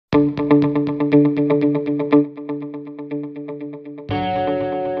Hello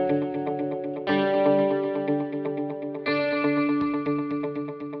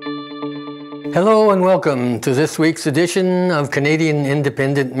and welcome to this week's edition of Canadian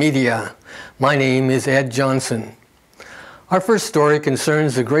Independent Media. My name is Ed Johnson. Our first story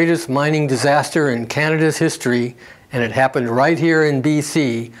concerns the greatest mining disaster in Canada's history, and it happened right here in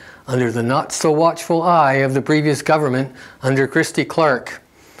BC under the not-so-watchful eye of the previous government under Christy Clark.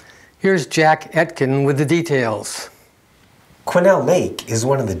 Here's Jack Etkin with the details. Quesnel Lake is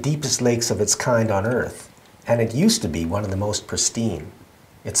one of the deepest lakes of its kind on Earth, and it used to be one of the most pristine.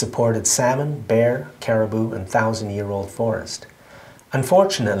 It supported salmon, bear, caribou, and thousand-year-old forest.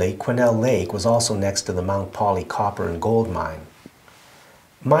 Unfortunately, Quesnel Lake was also next to the Mount Polley copper and gold mine.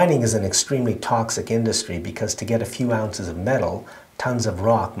 Mining is an extremely toxic industry because to get a few ounces of metal, tons of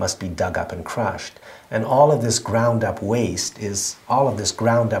rock must be dug up and crushed. And all of this ground up waste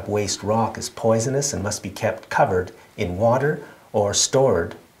rock is poisonous and must be kept covered in water or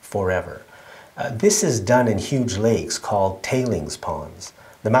stored forever. This is done in huge lakes called tailings ponds.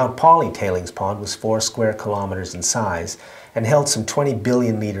 The Mount Polley tailings pond was 4 square kilometers in size and held some 20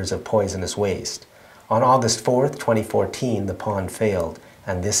 billion liters of poisonous waste. On August 4th, 2014, the pond failed,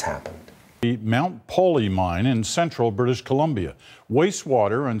 and this happened. The Mount Polley mine in central British Columbia.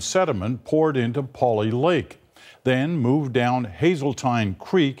 Wastewater and sediment poured into Polley Lake, then moved down Hazeltine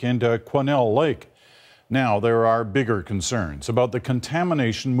Creek into Quesnel Lake. Now there are bigger concerns about the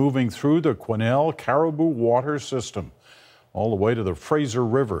contamination moving through the Quesnel Caribou water system, all the way to the Fraser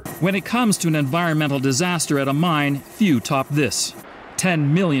River. When it comes to an environmental disaster at a mine, few top this.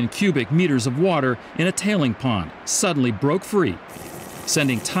 10 million cubic meters of water in a tailing pond suddenly broke free,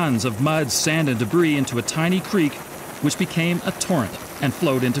 sending tons of mud, sand, and debris into a tiny creek, which became a torrent and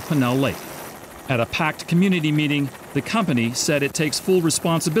flowed into Quesnel Lake. At a packed community meeting, the company said it takes full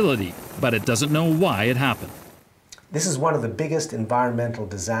responsibility, but it doesn't know why it happened. This is one of the biggest environmental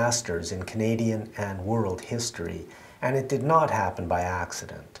disasters in Canadian and world history, and it did not happen by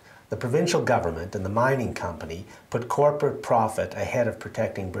accident. The provincial government and the mining company put corporate profit ahead of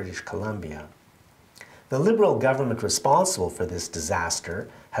protecting British Columbia. The Liberal government responsible for this disaster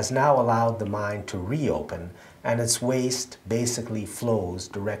has now allowed the mine to reopen, and its waste basically flows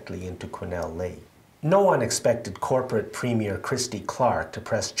directly into Quesnel Lake. No one expected corporate Premier Christy Clark to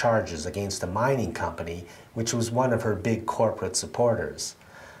press charges against a mining company which was one of her big corporate supporters.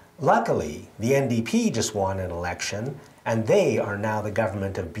 Luckily, the NDP just won an election, and they are now the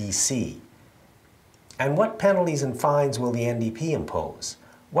government of BC. And what penalties and fines will the NDP impose?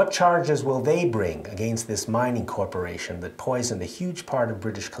 What charges will they bring against this mining corporation that poisoned a huge part of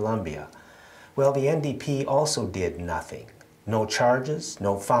British Columbia? Well, the NDP also did nothing. No charges,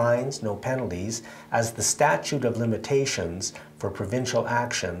 no fines, no penalties, as the statute of limitations for provincial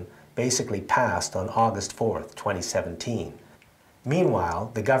action basically passed on August 4th, 2017.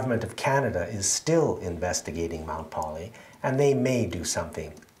 Meanwhile, the Government of Canada is still investigating Mount Polley, and they may do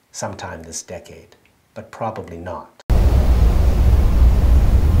something sometime this decade, but probably not.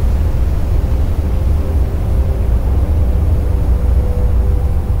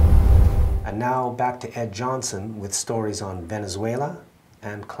 And now back to Ed Johnson with stories on Venezuela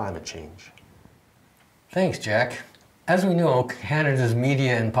and climate change. Thanks, Jack. As we know, Canada's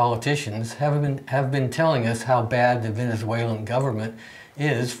media and politicians have been telling us how bad the Venezuelan government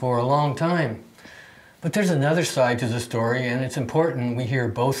is for a long time. But there's another side to the story, and it's important we hear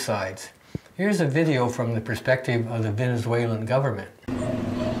both sides. Here's a video from the perspective of the Venezuelan government.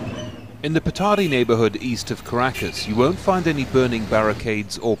 In the Polley neighborhood east of Caracas, you won't find any burning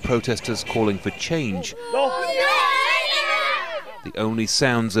barricades or protesters calling for change. The only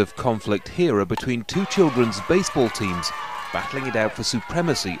sounds of conflict here are between two children's baseball teams, battling it out for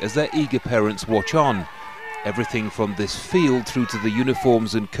supremacy as their eager parents watch on. Everything from this field through to the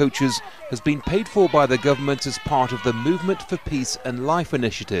uniforms and coaches has been paid for by the government as part of the Movement for Peace and Life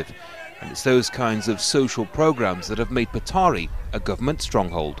initiative. And it's those kinds of social programs that have made Polley a government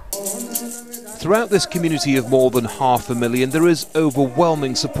stronghold. Throughout this community of more than 500,000, there is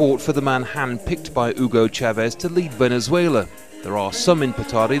overwhelming support for the man hand-picked by Hugo Chavez to lead Venezuela. There are some in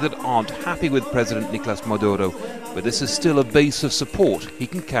Polley that aren't happy with President Nicolas Maduro, but this is still a base of support he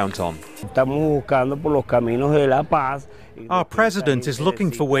can count on. Our president is looking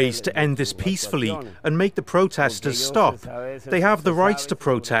for ways to end this peacefully and make the protesters stop. They have the rights to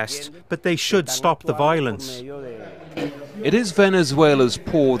protest, but they should stop the violence. It is Venezuela's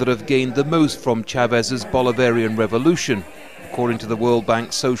poor that have gained the most from Chavez's Bolivarian revolution. According to the World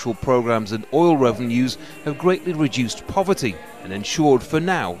Bank, social programs and oil revenues have greatly reduced poverty and ensured, for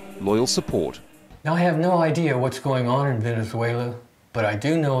now, loyal support. Now, I have no idea what's going on in Venezuela, But I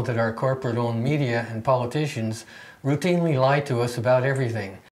do know that our corporate-owned media and politicians routinely lie to us about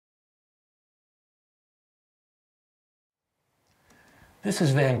everything. This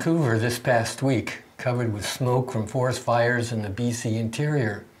is Vancouver this past week, covered with smoke from forest fires in the BC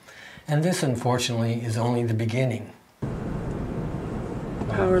interior. And this, unfortunately, is only the beginning.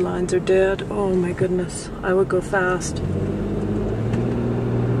 Power lines are dead. Oh my goodness. I would go fast.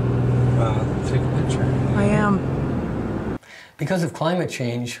 Take a picture. I am. Because of climate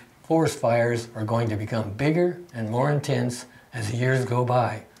change, forest fires are going to become bigger and more intense as the years go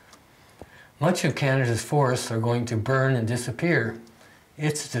by. Much of Canada's forests are going to burn and disappear.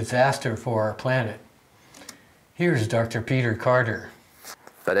 It's a disaster for our planet. Here's Dr. Peter Carter.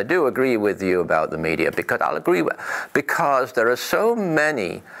 But I do agree with you about the media, because there are so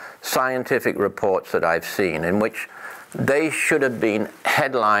many scientific reports that I've seen in which they should have been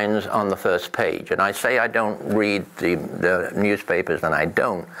headlines on the first page. And I say I don't read the newspapers, and I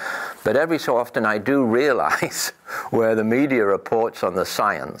don't. But every so often I do realize where the media reports on the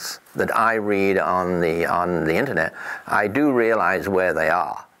science that I read on the internet, I do realize where they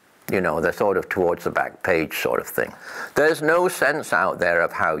are. You know, they're sort of towards the back page sort of thing. There's no sense out there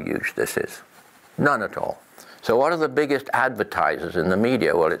of how huge this is. None at all. So what are the biggest advertisers in the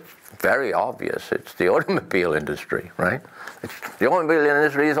media? Well, it's very obvious. It's the automobile industry, right? The automobile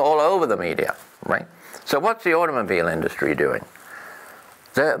industry is all over the media, right? So what's the automobile industry doing?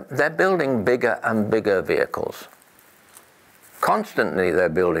 They're building bigger and bigger vehicles. Constantly they're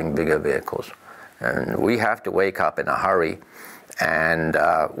building bigger vehicles. And we have to wake up in a hurry, and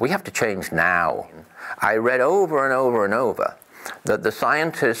we have to change now. I read over and over and over that the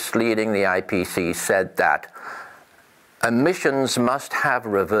scientists leading the IPC said that emissions must have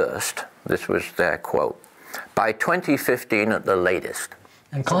reversed, this was their quote, by 2015 at the latest.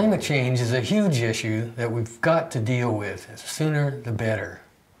 And climate change is a huge issue that we've got to deal with. The sooner the better.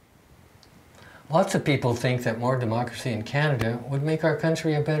 Lots of people think that more democracy in Canada would make our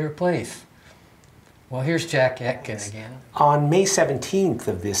country a better place. Well, here's Jack Etkin again. On May 17th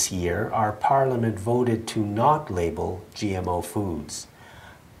of this year, our Parliament voted to not label GMO foods.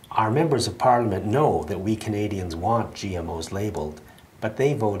 Our members of Parliament know that we Canadians want GMOs labeled, but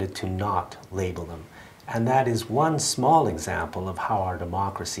they voted to not label them. And that is one small example of how our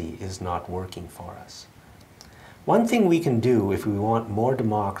democracy is not working for us. One thing we can do if we want more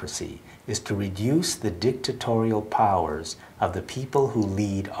democracy is to reduce the dictatorial powers of the people who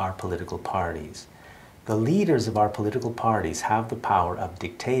lead our political parties. The leaders of our political parties have the power of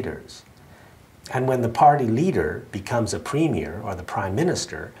dictators. And when the party leader becomes a premier or the prime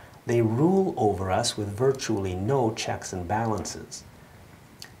minister, they rule over us with virtually no checks and balances.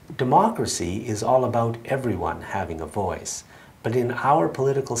 Democracy is all about everyone having a voice, but in our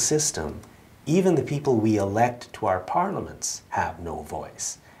political system, even the people we elect to our parliaments have no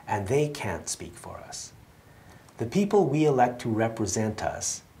voice, and they can't speak for us. The people we elect to represent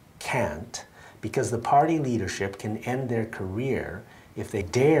us can't, because the party leadership can end their career if they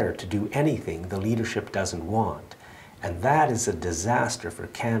dare to do anything the leadership doesn't want. And that is a disaster for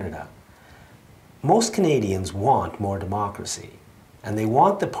Canada. Most Canadians want more democracy, and they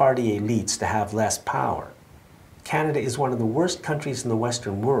want the party elites to have less power. Canada is one of the worst countries in the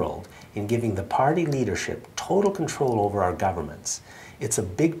Western world in giving the party leadership total control over our governments. It's a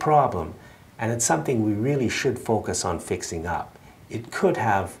big problem, and it's something we really should focus on fixing up. It could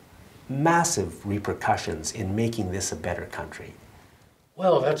have massive repercussions in making this a better country.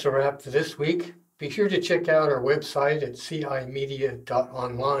 Well, that's a wrap for this week. Be sure to check out our website at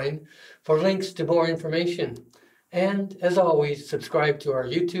cimedia.online for links to more information. And as always, subscribe to our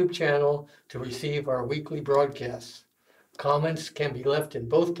YouTube channel to receive our weekly broadcasts. Comments can be left in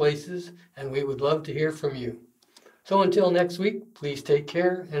both places, and we would love to hear from you. So until next week, please take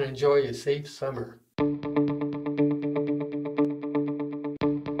care and enjoy a safe summer.